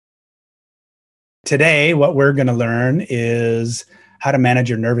today, what we're going to learn is how to manage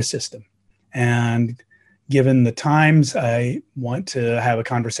your nervous system. And given the times, I want to have a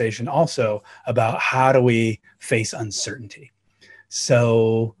conversation also about how do we face uncertainty.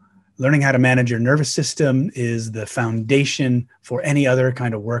 So learning how to manage your nervous system is the foundation for any other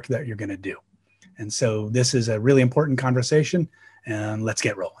kind of work that you're going to do. And so this is a really important conversation, and let's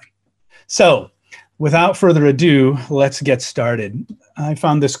get rolling. So without further ado, let's get started. I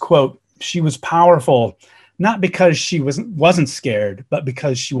found this quote. She was powerful, not because she wasn't scared, but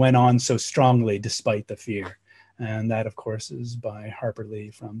because she went on so strongly despite the fear. And that, of course, is by Harper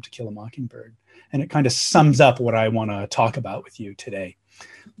Lee from To Kill a Mockingbird. And it kind of sums up what I want to talk about with you today.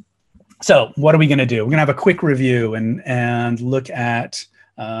 So what are we going to do? We're going to have a quick review and look at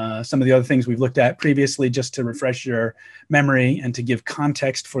some of the other things we've looked at previously, just to refresh your memory and to give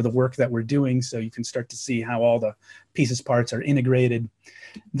context for the work that we're doing, so you can start to see how all the pieces, parts are integrated.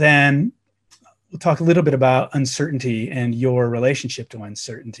 Then we'll talk a little bit about uncertainty and your relationship to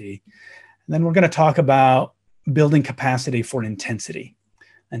uncertainty. And then we're going to talk about building capacity for intensity.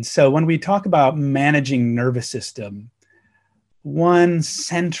 And so when we talk about managing nervous system, one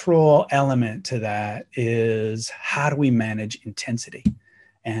central element to that is how do we manage intensity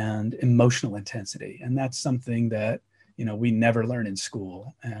and emotional intensity. And that's something that, we never learn in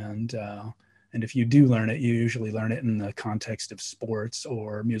school. And if you do learn it, you usually learn it in the context of sports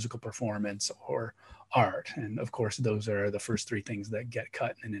or musical performance or art. And of course, those are the first three things that get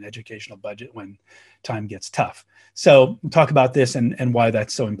cut in an educational budget when time gets tough. So we'll talk about this and why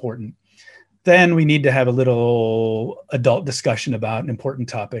that's so important. Then we need to have a little adult discussion about an important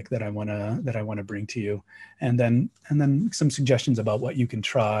topic that I want to bring to you, and then some suggestions about what you can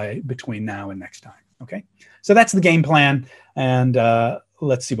try between now and next time. Okay, so that's the game plan, and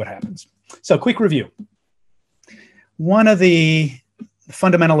let's see what happens. So, quick review. One of the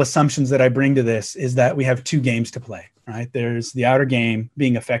fundamental assumptions that I bring to this is that we have two games to play. Right? There's the outer game,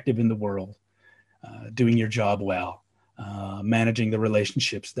 being effective in the world, doing your job well. Managing the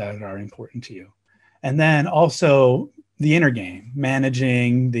relationships that are important to you. And then also the inner game,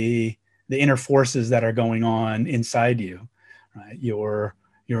 managing the inner forces that are going on inside you, right? Your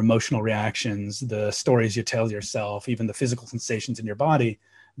emotional reactions, the stories you tell yourself, even the physical sensations in your body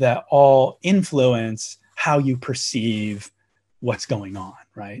that all influence how you perceive what's going on,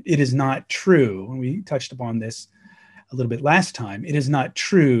 right? It is not true, and we touched upon this a little bit last time, it is not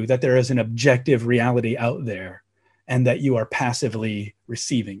true that there is an objective reality out there and that you are passively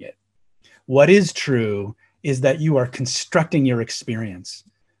receiving it. What is true is that you are constructing your experience,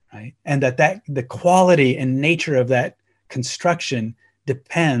 right? And that the quality and nature of that construction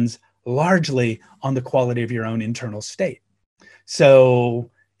depends largely on the quality of your own internal state. So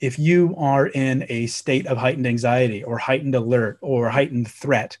if you are in a state of heightened anxiety or heightened alert or heightened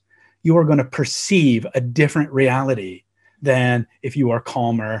threat, you are going to perceive a different reality than if you are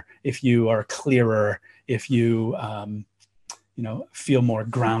calmer, if you are clearer, if you feel more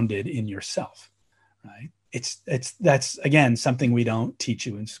grounded in yourself, right? That's again something we don't teach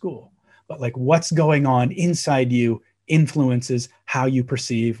you in school. But like what's going on inside you influences how you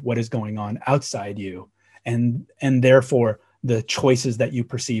perceive what is going on outside you, and therefore the choices that you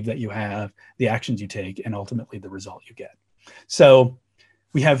perceive that you have, the actions you take, and ultimately the result you get. So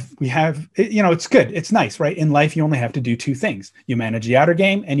we have it's good, it's nice, right? In life you only have to do two things: you manage the outer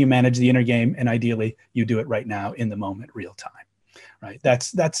game and you manage the inner game, and ideally you do it right now in the moment, real time, right?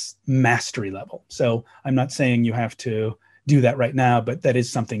 That's mastery level. So I'm not saying you have to do that right now, but that is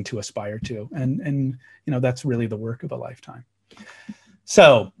something to aspire to, and that's really the work of a lifetime.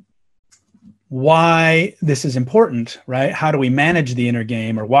 So why this is important, right? How do we manage the inner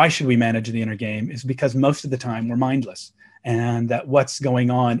game, or why should we manage the inner game, is because most of the time we're mindless, and that what's going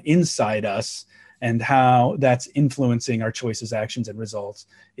on inside us and how that's influencing our choices, actions, and results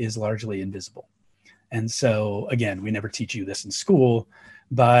is largely invisible. And so, again, we never teach you this in school,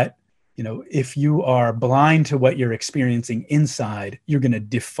 but if you are blind to what you're experiencing inside, you're going to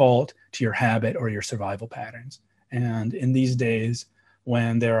default to your habit or your survival patterns. And in these days,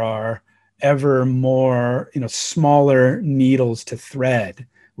 when there are ever more, smaller needles to thread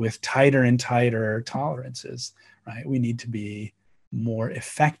with tighter and tighter tolerances, right? We need to be more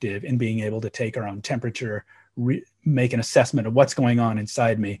effective in being able to take our own temperature, make an assessment of what's going on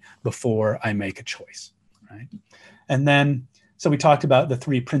inside me before I make a choice, right? And then, so we talked about the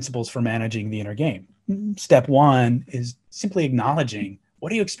three principles for managing the inner game. Step one is simply acknowledging,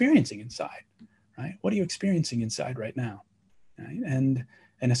 what are you experiencing inside, right? What are you experiencing inside right now, right?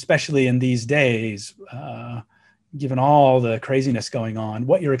 And especially in these days, given all the craziness going on,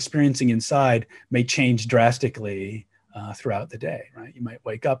 what you're experiencing inside may change drastically throughout the day, right? You might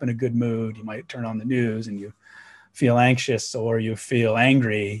wake up in a good mood. You might turn on the news and you feel anxious, or you feel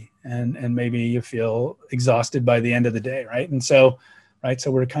angry, and maybe you feel exhausted by the end of the day, right? And so, right,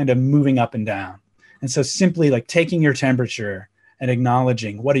 so we're kind of moving up and down. And so simply like taking your temperature and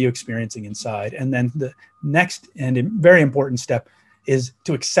acknowledging what are you experiencing inside. And then the next and very important step is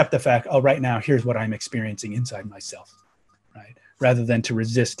to accept the fact, oh, right now, here's what I'm experiencing inside myself, right? Rather than to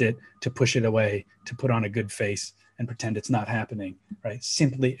resist it, to push it away, to put on a good face and pretend it's not happening, right?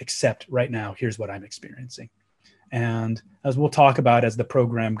 Simply accept right now, here's what I'm experiencing. And as we'll talk about as the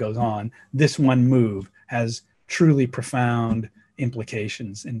program goes on, this one move has truly profound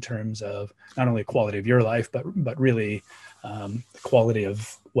implications in terms of not only the quality of your life, but really the quality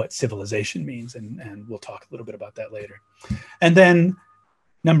of what civilization means. And we'll talk a little bit about that later. And then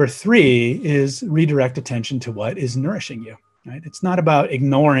number 3 is redirect attention to what is nourishing you, right? It's not about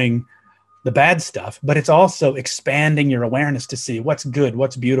ignoring the bad stuff, but it's also expanding your awareness to see what's good,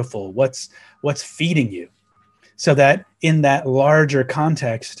 what's beautiful, what's feeding you. So that in that larger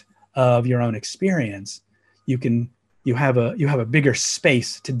context of your own experience, you have a bigger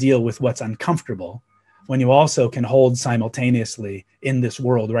space to deal with what's uncomfortable, when you also can hold simultaneously in this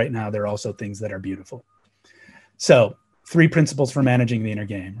world right now, there are also things that are beautiful. So 3 principles for managing the inner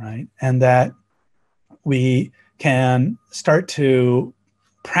game, right? And that we can start to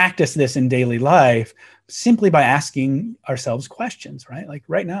practice this in daily life simply by asking ourselves questions, right? Like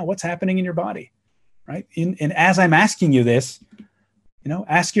right now, what's happening in your body? Right. And as I'm asking you this,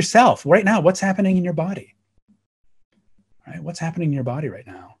 ask yourself right now, what's happening in your body? Right. What's happening in your body right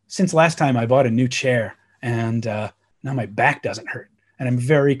now? Since last time I bought a new chair, and now my back doesn't hurt. And I'm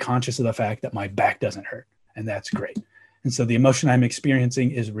very conscious of the fact that my back doesn't hurt. And that's great. And so the emotion I'm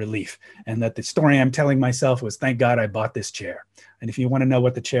experiencing is relief. And that the story I'm telling myself was, thank God I bought this chair. And if you want to know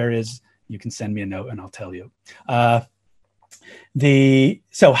what the chair is, you can send me a note and I'll tell you.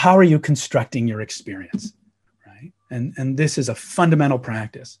 So how are you constructing your experience, right? And this is a fundamental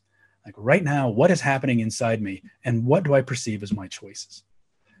practice. Like right now, what is happening inside me and what do I perceive as my choices?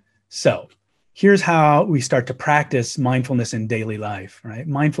 So here's how we start to practice mindfulness in daily life, right?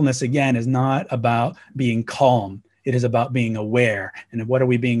 Mindfulness, again, is not about being calm. It is about being aware. And what are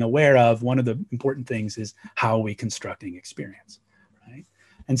we being aware of? One of the important things is how are we constructing experience, right?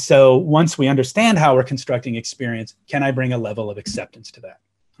 And so once we understand how we're constructing experience, can I bring a level of acceptance to that,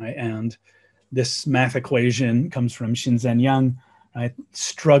 right? And this math equation comes from Shinzen Young, right?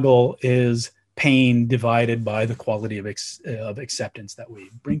 Struggle is pain divided by the quality of acceptance that we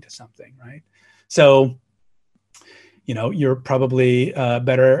bring to something, right? So, you're probably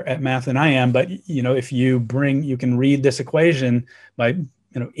better at math than I am, but, if you can read this equation by,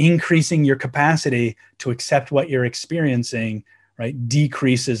 increasing your capacity to accept what you're experiencing, right,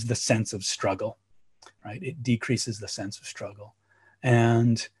 decreases the sense of struggle, right? It decreases the sense of struggle.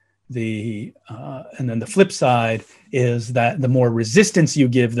 And then the flip side is that the more resistance you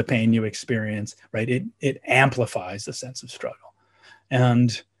give the pain you experience, right, it amplifies the sense of struggle.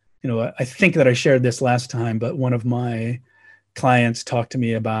 And, I think that I shared this last time, but one of my clients talked to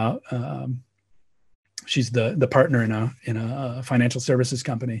me about, she's the partner in a financial services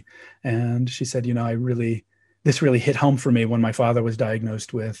company. And she said, this really hit home for me when my father was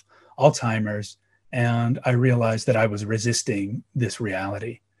diagnosed with Alzheimer's. And I realized that I was resisting this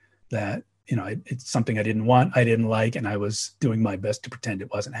reality that, it's something I didn't want, I didn't like, and I was doing my best to pretend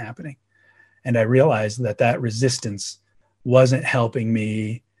it wasn't happening. And I realized that resistance wasn't helping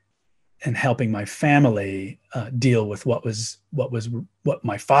me and helping my family deal with what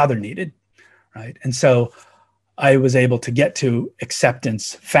my father needed, right? And so I was able to get to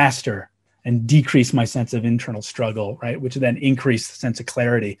acceptance faster and decrease my sense of internal struggle, right? Which then increased the sense of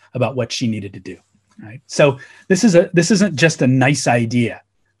clarity about what she needed to do, right? So this isn't just a nice idea,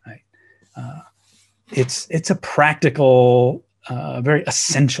 right? It's a practical, very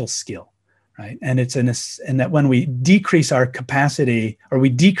essential skill, right? And and that when we decrease our capacity or we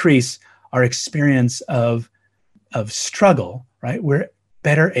decrease our experience of struggle, right, we're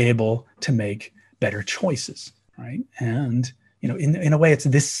better able to make better choices, right? And in a way, it's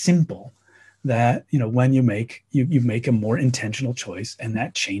this simple that when you make a more intentional choice, and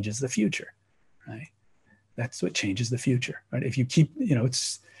that changes the future, right? That's what changes the future, right? If you keep,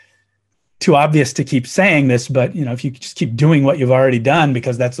 it's too obvious to keep saying this, but if you just keep doing what you've already done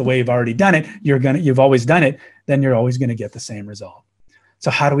because that's the way you've already done it, you've always done it, then you're always going to get the same result. So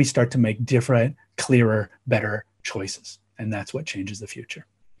how do we start to make different, clearer, better choices? And that's what changes the future.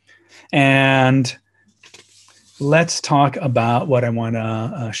 And let's talk about what I want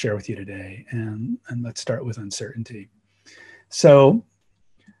to share with you today. And let's start with uncertainty. So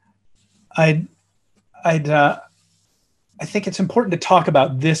I'd I think it's important to talk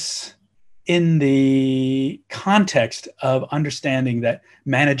about this in the context of understanding that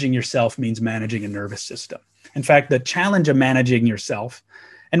managing yourself means managing a nervous system. In fact, the challenge of managing yourself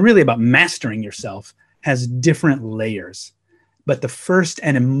and really about mastering yourself has different layers. But the first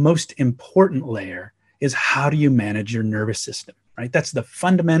and most important layer is, how do you manage your nervous system, right? That's the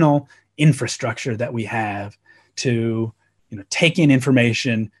fundamental infrastructure that we have to, take in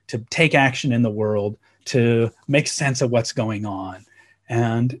information, to take action in the world, to make sense of what's going on.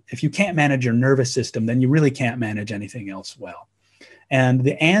 And if you can't manage your nervous system, then you really can't manage anything else well. And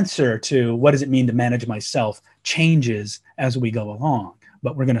the answer to what does it mean to manage myself changes as we go along.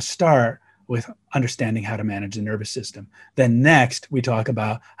 But we're going to start with understanding how to manage the nervous system. Then next, we talk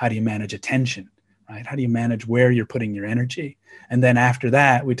about how do you manage attention, right? How do you manage where you're putting your energy? And then after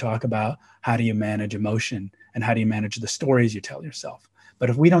that, we talk about how do you manage emotion and how do you manage the stories you tell yourself. But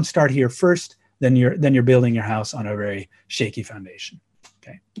if we don't start here first, then you're building your house on a very shaky foundation.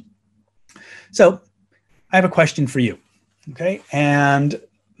 Okay. So I have a question for you. Okay. And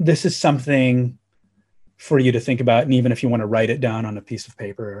this is something for you to think about. And even if you want to write it down on a piece of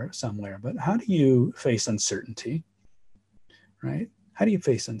paper or somewhere, but how do you face uncertainty? Right? How do you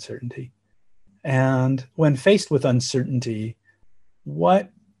face uncertainty? And when faced with uncertainty,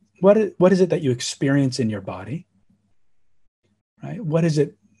 what is it that you experience in your body? Right? What is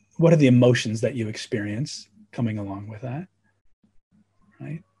it? What are the emotions that you experience coming along with that?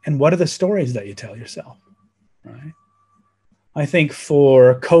 Right? And what are the stories that you tell yourself? Right? I think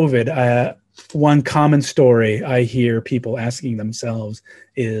for COVID, one common story I hear people asking themselves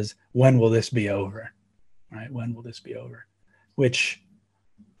is, when will this be over? Right? When will this be over? Which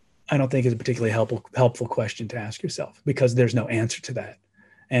I don't think is a particularly helpful question to ask yourself, because there's no answer to that.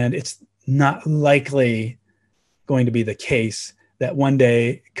 And it's not likely going to be the case that one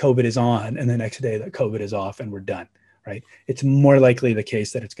day COVID is on and the next day that COVID is off and we're done, right? It's more likely the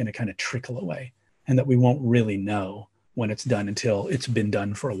case that it's going to kind of trickle away and that we won't really know when it's done until it's been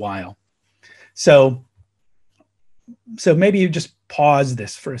done for a while. So maybe you just pause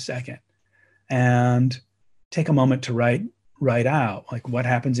this for a second and take a moment to write out, like, what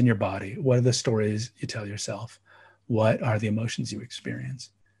happens in your body? What are the stories you tell yourself? What are the emotions you experience?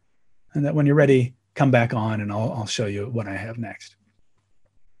 And that when you're ready, come back on and I'll show you what I have next.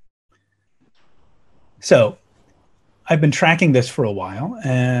 So I've been tracking this for a while,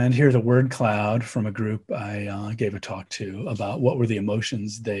 and here's a word cloud from a group I gave a talk to about what were the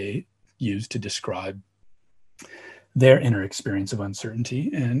emotions they used to describe their inner experience of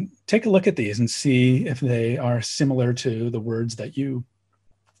uncertainty. And take a look at these and see if they are similar to the words that you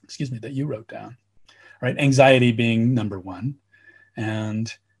wrote down. Right? Anxiety being number one,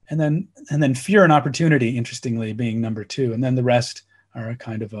 and then fear and opportunity, interestingly, being number two, and then the rest are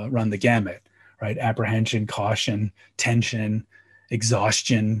kind of run the gamut. Right? Apprehension, caution, tension,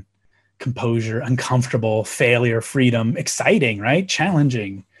 exhaustion, composure, uncomfortable, failure, freedom, exciting, right?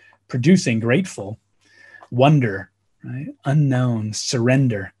 Challenging, producing, grateful, wonder, right? Unknown,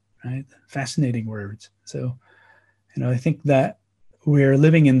 surrender, right? Fascinating words. So, I think that we're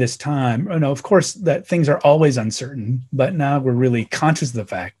living in this time, of course, that things are always uncertain, but now we're really conscious of the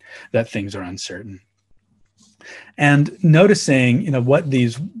fact that things are uncertain. And noticing, what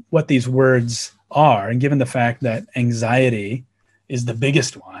these words are, and given the fact that anxiety is the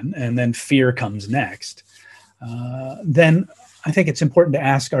biggest one, and then fear comes next, then I think it's important to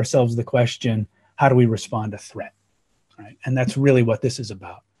ask ourselves the question, how do we respond to threat? Right? And that's really what this is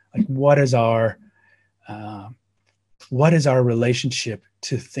about. Like, what is our relationship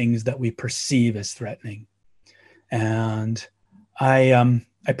to things that we perceive as threatening? And I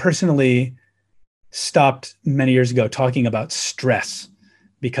personally stopped many years ago talking about stress,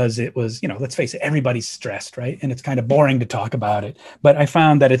 because it was, let's face it, everybody's stressed, right? And it's kind of boring to talk about it. But I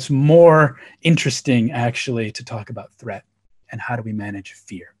found that it's more interesting actually to talk about threat and how do we manage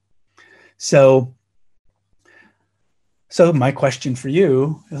fear. So my question for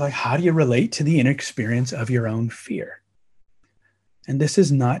you is, like, how do you relate to the inner experience of your own fear? And this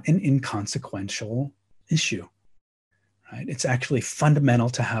is not an inconsequential issue, right? It's actually fundamental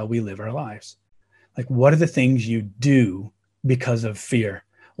to how we live our lives. Like, what are the things you do because of fear?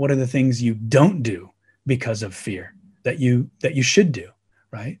 What are the things you don't do because of fear that you should do,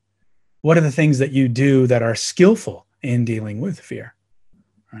 right? What are the things that you do that are skillful in dealing with fear,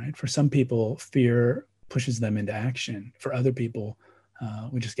 right? For some people, fear pushes them into action. For other people,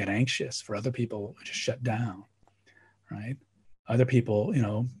 we just get anxious. For other people, we just shut down, right? Other people,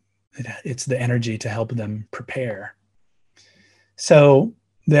 it's the energy to help them prepare. So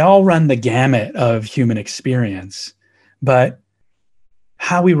they all run the gamut of human experience, but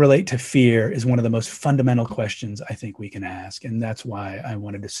how we relate to fear is one of the most fundamental questions I think we can ask. And that's why I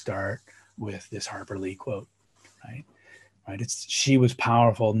wanted to start with this Harper Lee quote, right? Right. She was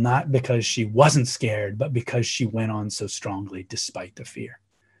powerful, not because she wasn't scared, but because she went on so strongly despite the fear.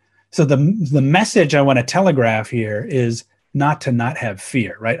 So the message I want to telegraph here is not to not have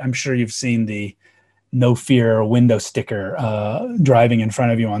fear, right? I'm sure you've seen the no fear window sticker driving in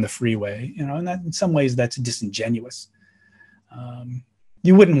front of you on the freeway, and that in some ways that's disingenuous.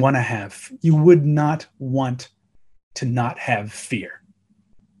 You would not want to not have fear,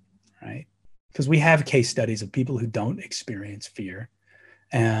 right? Because we have case studies of people who don't experience fear.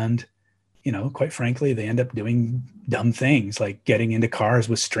 And, quite frankly, they end up doing dumb things like getting into cars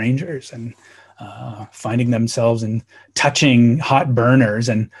with strangers and finding themselves in touching hot burners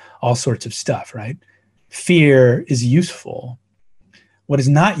and all sorts of stuff, right? Fear is useful. What is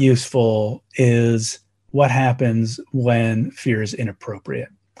not useful is what happens when fear is inappropriate,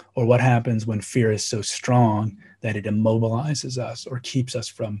 or what happens when fear is so strong that it immobilizes us or keeps us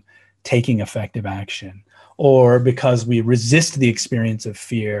from taking effective action, or because we resist the experience of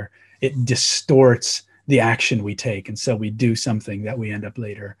fear, it distorts the action we take. And so we do something that we end up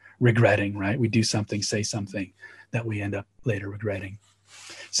later regretting, right? We do something, say something that we end up later regretting.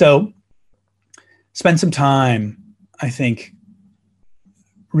 So spend some time, I think,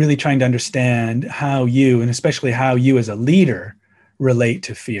 really trying to understand how you, and especially how you as a leader, relate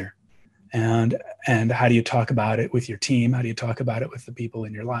to fear. And how do you talk about it with your team? How do you talk about it with the people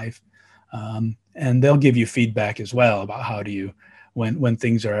in your life? And they'll give you feedback as well about how do you, when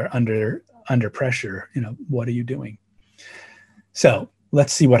things are under pressure, what are you doing? So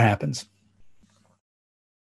let's see what happens.